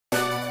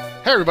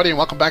Hey everybody, and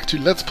welcome back to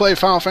Let's Play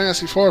Final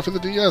Fantasy IV for the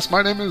DS.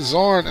 My name is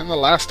Zorn. In the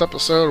last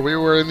episode, we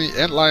were in the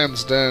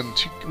Antlion's Den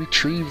to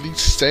retrieve the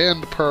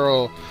Sand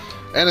Pearl.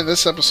 And in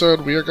this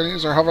episode, we are going to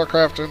use our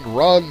hovercraft and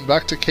run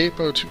back to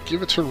Capo to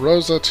give it to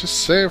Rosa to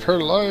save her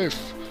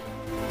life.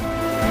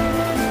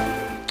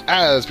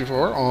 As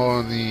before,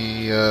 on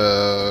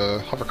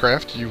the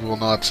hovercraft, you will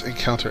not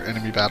encounter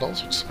enemy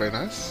battles, which is very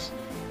nice.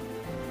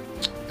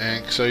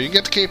 And so you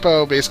get to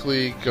Capo,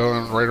 basically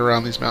going right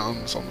around these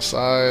mountains on the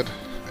side.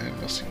 And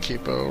you'll see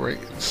Capo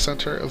right in the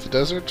center of the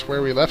desert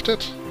where we left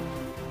it.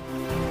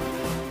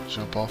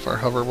 Jump off our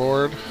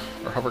hoverboard,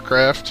 our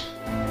hovercraft.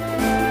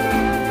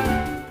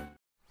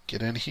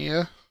 Get in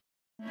here.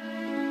 So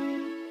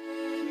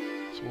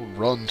we'll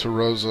run to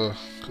Rosa,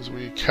 because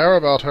we care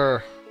about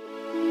her.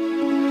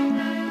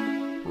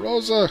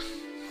 Rosa,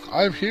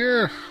 I'm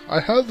here.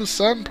 I have the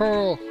Sand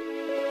Pearl.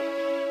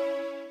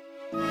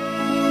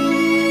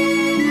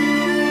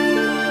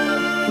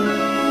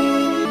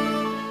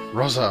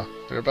 Rosa,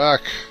 you're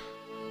back.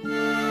 You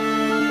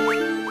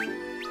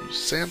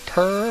Sand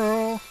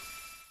Pearl.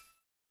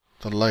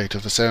 The light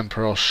of the Sand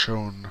Pearl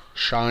shone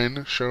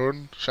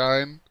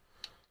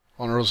on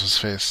Rosa's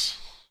face.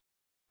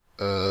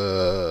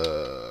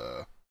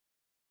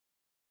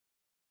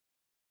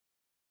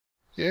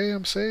 Yay,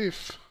 I'm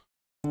safe.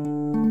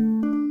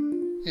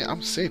 Yeah,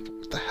 I'm safe.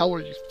 What the hell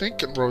were you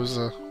thinking,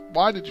 Rosa?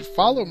 Why did you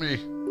follow me?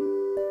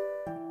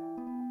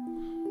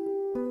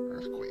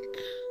 Earthquake.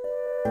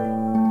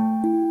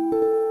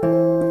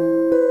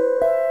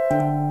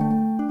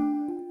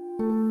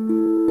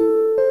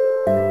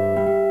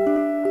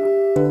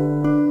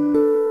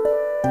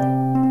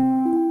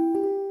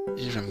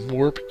 Even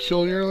more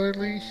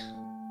peculiarly?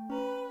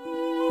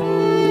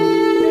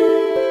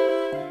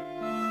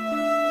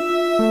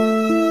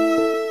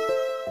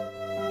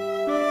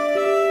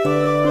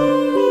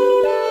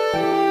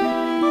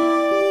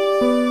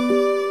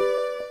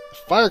 The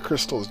fire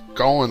crystal is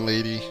going,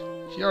 lady.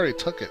 He already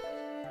took it.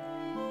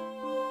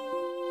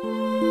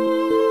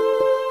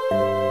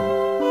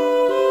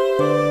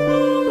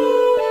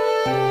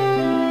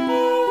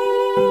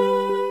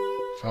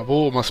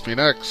 Fabul must be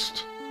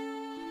next.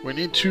 We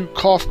need to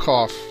cough.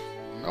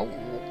 No,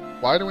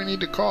 why do we need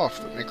to cough?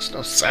 That makes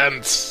no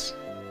sense.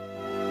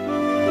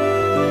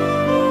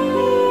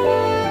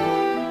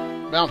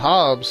 Mount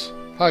Hobbs.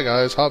 Hi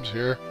guys, Hobbs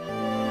here.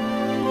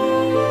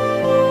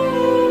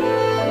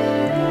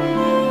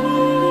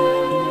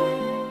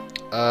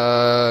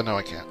 No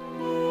I can't.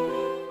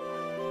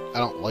 I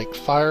don't like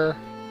fire.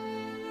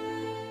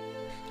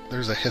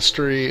 There's a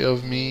history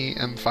of me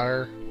and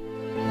fire.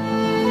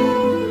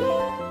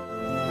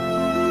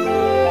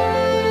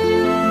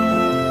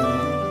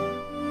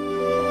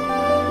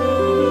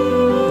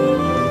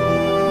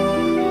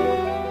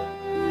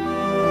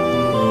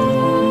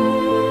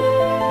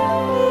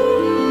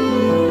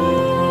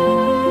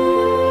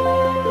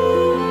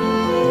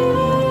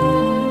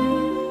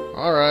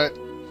 Alright,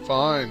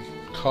 fine.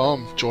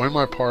 Come, join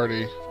my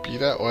party. Be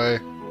that way.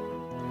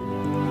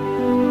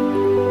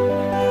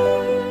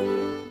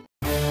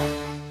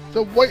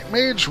 The White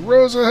Mage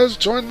Rosa has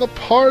joined the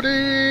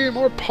party!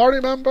 More party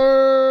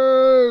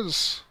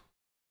members!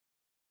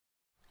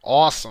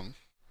 Awesome.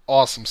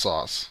 Awesome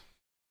sauce.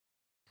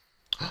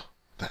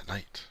 That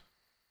night.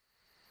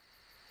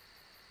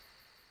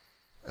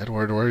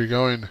 Edward, where are you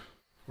going?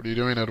 What are you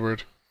doing,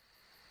 Edward?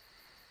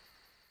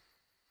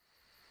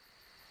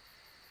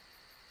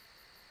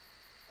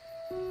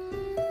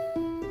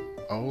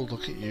 Oh,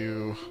 look at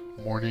you,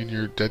 mourning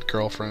your dead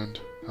girlfriend.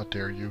 How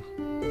dare you.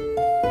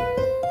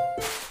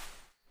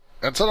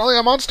 And suddenly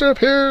a monster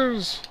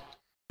appears!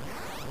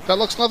 That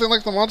looks nothing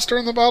like the monster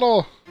in the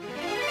battle!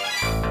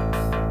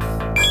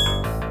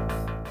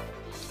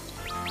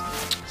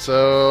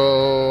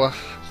 So,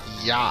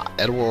 yeah,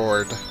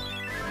 Edward.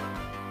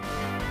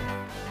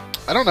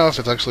 I don't know if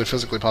it's actually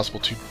physically possible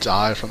to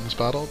die from this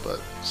battle,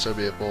 but so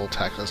be it, we'll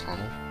attack as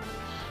normal.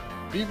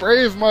 Be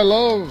brave, my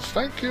love!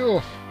 Thank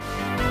you!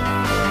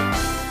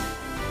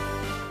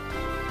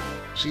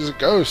 She's a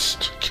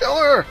ghost. Kill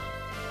her!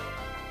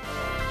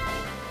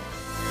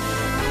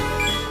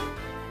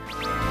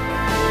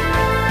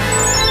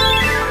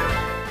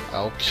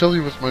 I'll kill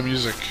you with my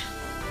music.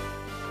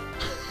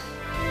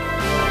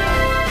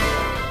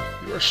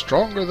 You are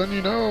stronger than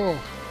you know.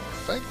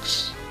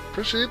 Thanks.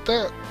 Appreciate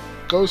that,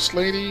 ghost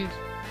lady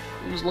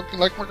who's looking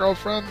like my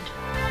girlfriend.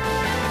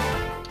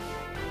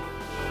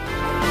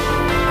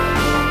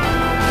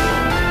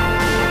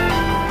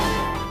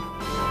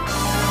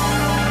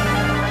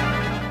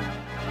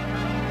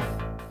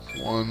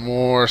 One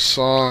more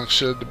song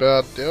should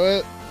about do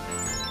it.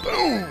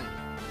 Boom!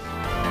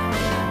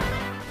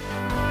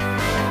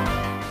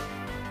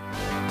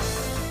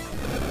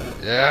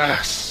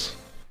 Yes!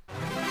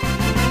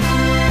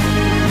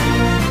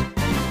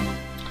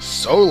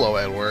 Solo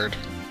Edward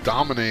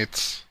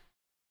dominates.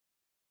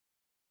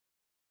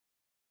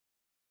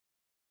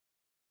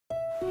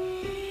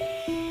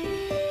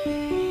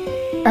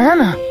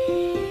 Anna!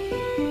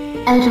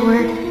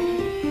 Edward,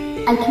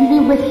 I can be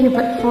with you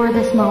but for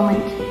this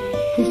moment.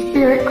 The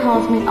spirit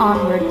calls me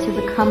onward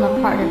to become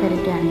a part of it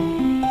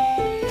again.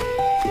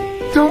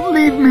 Don't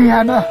leave me,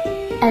 Anna.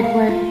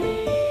 Edward,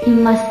 you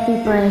must be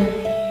brave.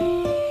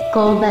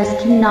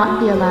 Golbez cannot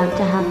be allowed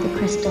to have the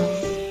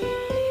crystals.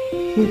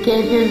 You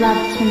gave your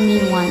love to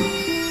me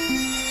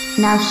once.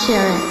 Now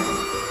share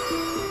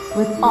it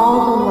with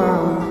all the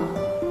world.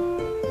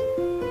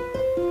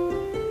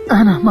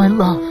 Anna, my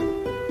love.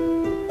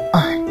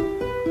 I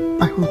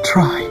will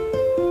try.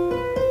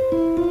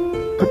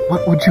 But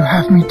what would you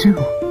have me do?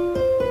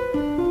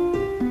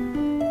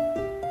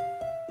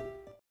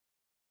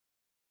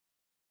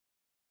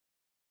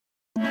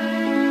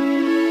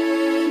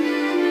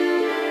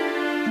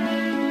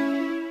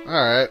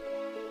 Alright.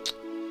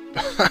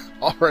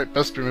 Alright,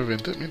 best movie.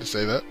 Didn't mean to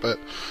say that, but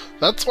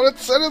that's what it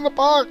said in the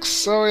box.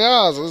 So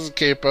yeah, so this is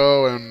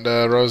Capo, and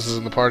Rose is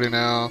in the party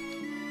now.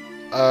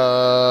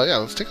 Yeah,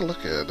 let's take a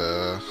look at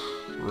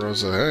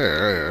Rosa.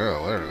 There,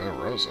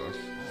 Rosa.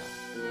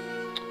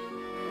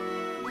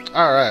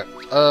 Alright,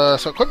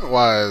 so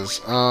equipment-wise,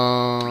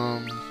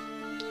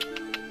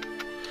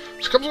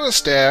 she comes with a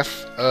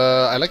staff.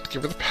 I like to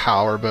give her the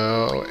power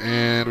bow,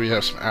 and we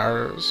have some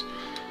arrows.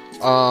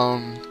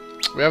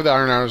 We have the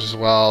iron arrows as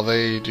well.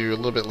 They do a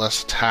little bit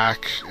less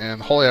attack,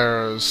 and holy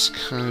arrows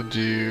kind of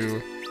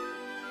do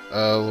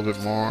a little bit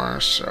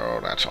more, so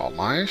that's all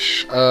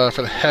nice.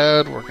 For the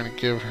head, we're going to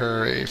give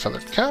her a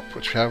feathered cap,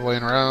 which we have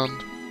laying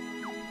around.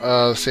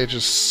 The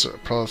sage's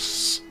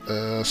surplice.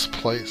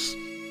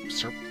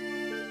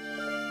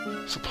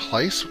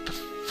 Surplice? What the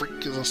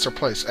freak is a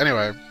surplice?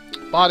 Anyway,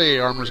 body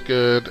armor's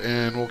good,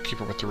 and we'll keep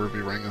her with the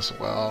ruby ring as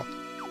well.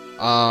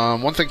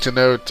 One thing to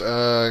note,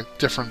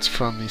 difference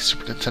from the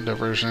Super Nintendo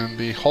version,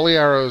 the holy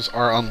arrows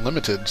are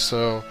unlimited,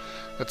 so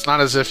it's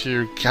not as if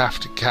you have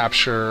to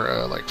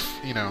capture, like,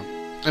 you know,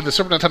 in the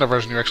Super Nintendo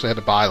version you actually had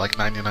to buy like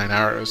 99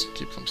 arrows to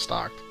keep them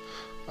stocked.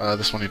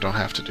 This one you don't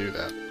have to do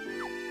that.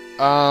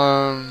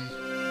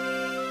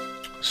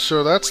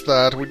 So that's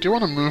that. We do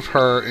want to move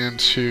her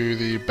into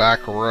the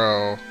back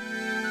row,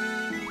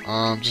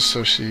 just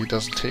so she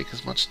doesn't take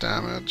as much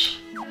damage.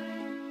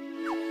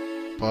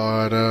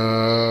 But,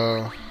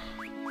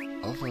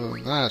 other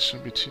than that, it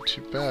shouldn't be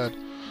too bad.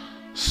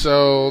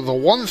 So, the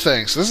one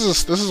thing, so this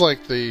is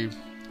like the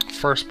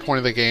first point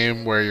of the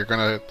game where you're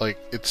gonna, like,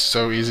 it's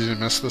so easy to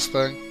miss this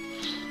thing.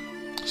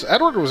 So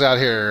Edward was out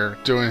here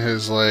doing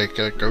his, like,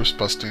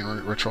 ghost-busting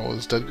ritual with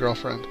his dead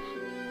girlfriend.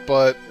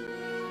 But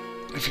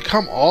if you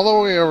come all the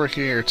way over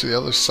here to the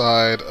other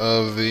side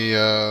of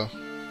the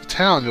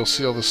town, you'll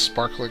see all this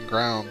sparkling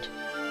ground.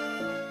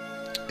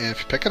 And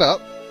if you pick it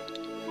up,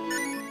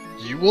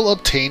 you will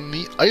obtain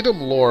the item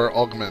lore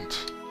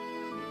augment.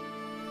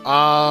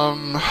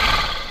 And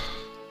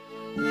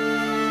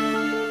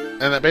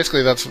that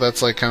basically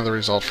that's like kind of the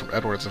result from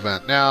Edward's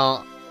event.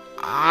 Now,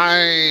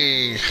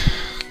 I've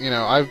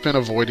been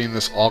avoiding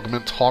this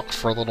augment talk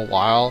for a little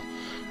while,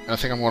 and I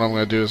think what I'm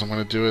going to do is I'm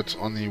going to do it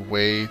on the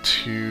way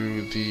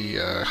to the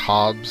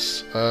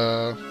Hobbs.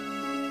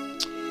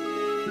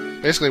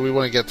 Basically, we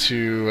want to get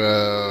to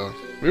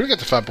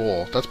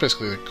Fabul. That's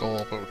basically the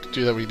goal. But to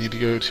do that, we need to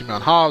go to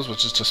Mount Hobbs,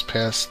 which is just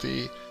past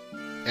the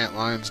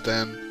Antlion's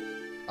Den.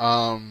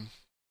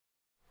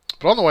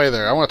 But on the way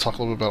there, I want to talk a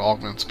little bit about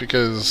augments,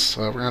 because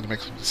we're going to have to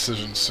make some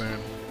decisions soon.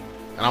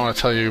 And I want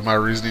to tell you my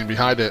reasoning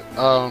behind it.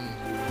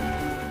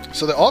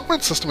 So the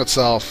augment system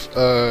itself,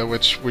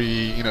 which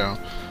we've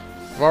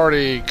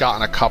already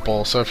gotten a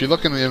couple. So if you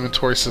look in the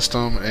inventory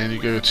system and you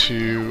go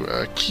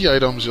to key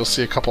items, you'll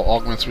see a couple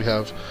augments we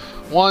have.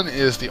 One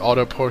is the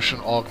auto potion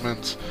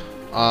augment,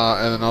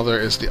 and another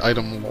is the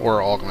item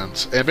lore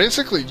augment. And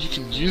basically you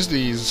can use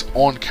these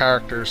on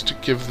characters to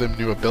give them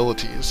new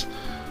abilities.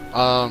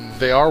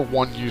 They are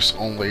one use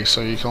only, so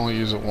you can only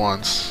use it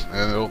once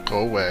and it'll go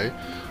away.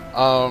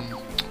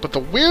 But the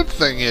weird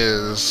thing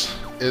is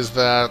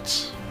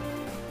that,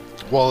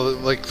 well,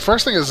 like, the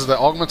first thing is that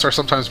augments are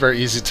sometimes very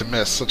easy to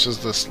miss, such as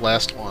this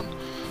last one.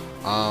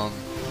 No,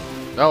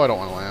 I don't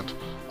want to land.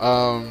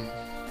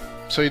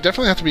 So you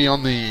definitely have to be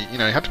on the, you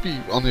have to be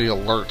on the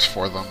alert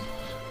for them.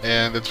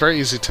 And it's very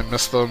easy to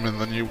miss them,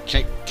 and then you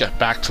can't get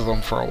back to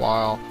them for a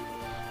while,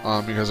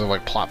 because of,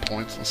 like, plot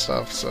points and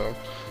stuff, so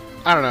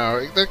I don't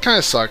know, that kind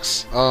of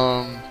sucks.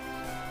 And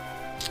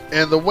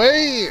the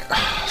way,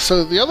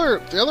 so the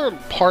other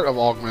part of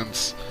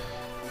augments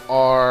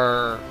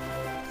are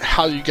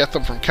how you get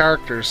them from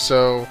characters.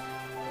 So,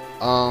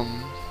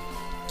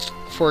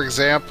 for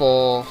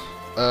example,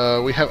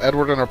 we have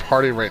Edward in our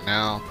party right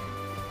now,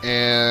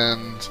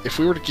 and if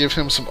we were to give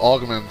him some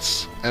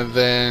augments and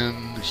then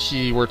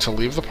he were to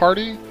leave the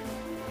party,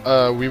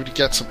 we would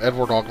get some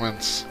Edward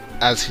augments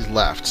as he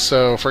left.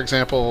 So, for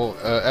example,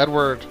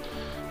 Edward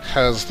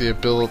has the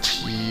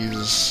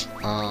abilities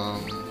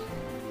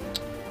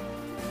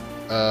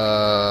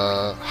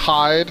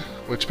Hide,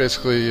 which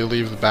basically you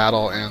leave the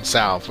battle, and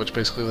Salve, which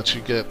basically lets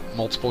you get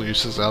multiple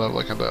uses out of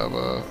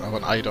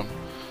an item.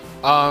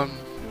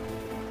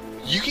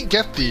 You can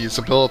get these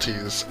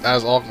abilities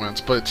as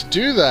augments, but to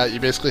do that you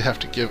basically have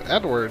to give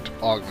Edward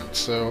augments.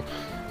 So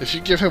if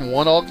you give him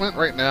one augment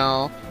right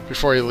now,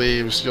 before he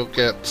leaves, you'll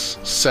get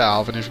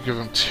salve, and if you give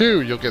him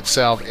 2, you'll get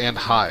salve and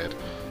hide.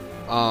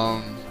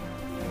 Now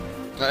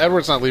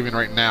Edward's not leaving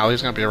right now;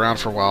 he's going to be around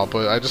for a while.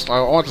 But I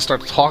want to start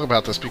to talk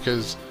about this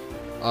because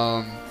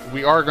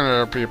we are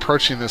going to be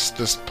approaching this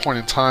point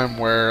in time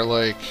where,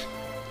 like,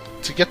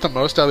 to get the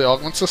most out of the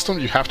augment system,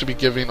 you have to be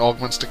giving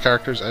augments to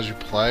characters as you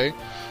play,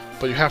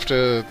 but you have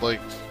to, like,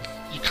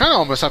 you kind of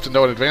almost have to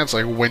know in advance,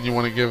 like, when you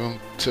want to give them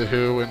to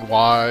who and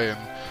why, and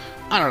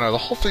I don't know. The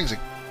whole thing's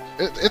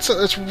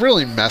it's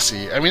really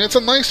messy. I mean, it's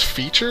a nice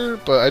feature,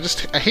 but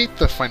I hate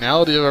the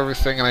finality of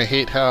everything, and I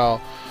hate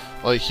how,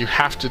 like, you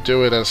have to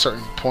do it at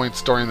certain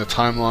points during the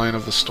timeline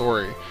of the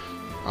story.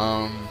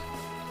 And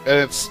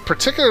it's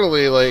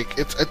particularly, like,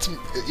 it's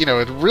you know,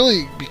 it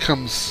really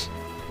becomes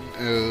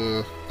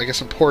I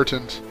guess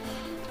important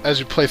as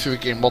you play through the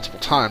game multiple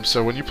times.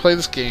 So when you play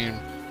this game,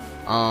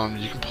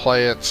 you can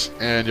play it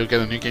and you'll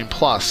get a new game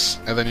plus,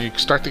 and then you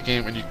start the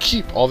game and you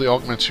keep all the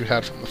augments you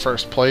had from the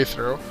first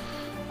playthrough.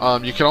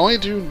 You can only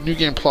do new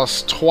game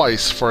plus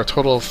twice for a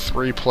total of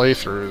 3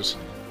 playthroughs,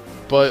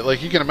 but,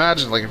 like, you can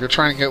imagine, like, if you're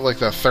trying to get, like,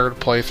 the 3rd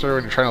playthrough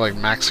and you're trying to, like,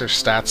 max your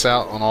stats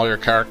out on all your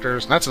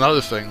characters, and that's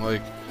another thing,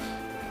 like,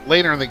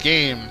 later in the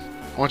game,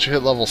 once you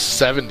hit level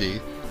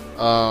 70,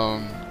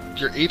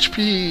 your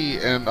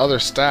HP and other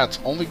stats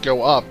only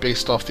go up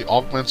based off the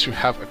augments you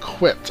have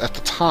equipped at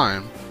the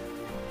time.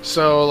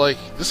 So, like,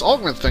 this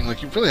augment thing,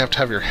 like, you really have to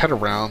have your head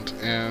around,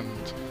 and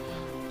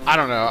I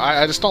don't know,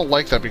 I just don't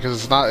like that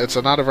because it's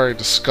not a very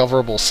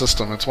discoverable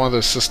system. It's one of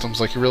those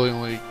systems, like, you really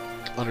only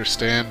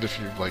understand if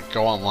you, like,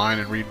 go online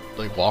and read,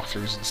 like,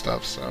 walkthroughs and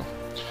stuff. So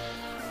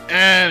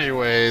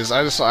anyways,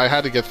 I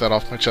had to get that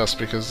off my chest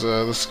because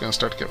this is going to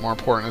start to get more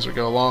important as we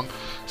go along.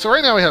 So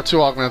right now we have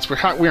 2 augments.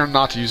 We are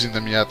not using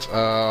them yet.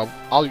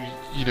 I'll,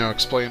 you know,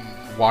 explain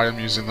why I'm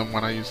using them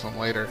when I use them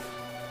later.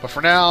 But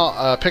for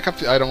now, pick up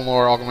the item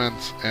lore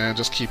augment and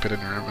just keep it in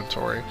your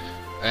inventory.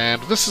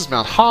 And this is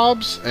Mount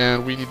Hobbs,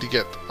 and we need to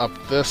get up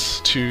this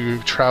to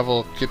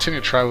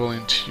continue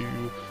traveling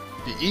to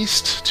the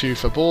east to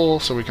Fabul,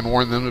 so we can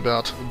warn them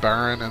about the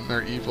Baron and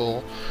their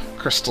evil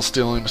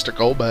crystal-stealing Mr.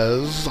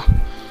 Golbez.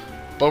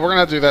 But we're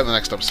going to do that in the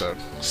next episode.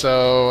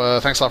 So,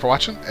 thanks a lot for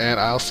watching, and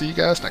I'll see you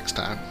guys next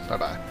time.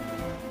 Bye-bye.